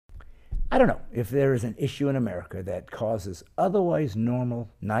I don't know if there is an issue in America that causes otherwise normal,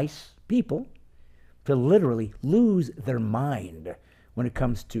 nice people to literally lose their mind when it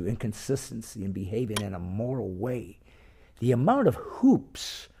comes to inconsistency and behaving in a moral way. The amount of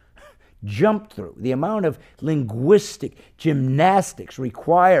hoops jumped through, the amount of linguistic gymnastics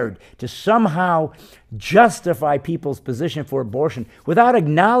required to somehow justify people's position for abortion without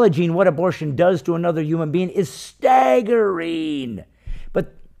acknowledging what abortion does to another human being is staggering.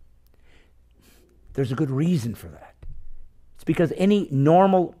 But there's a good reason for that. It's because any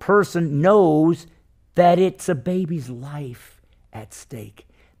normal person knows that it's a baby's life at stake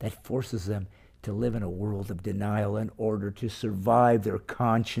that forces them to live in a world of denial in order to survive their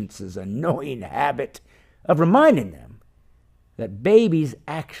conscience's annoying habit of reminding them that babies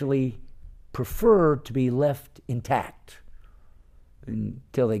actually prefer to be left intact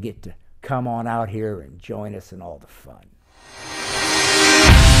until they get to come on out here and join us in all the fun.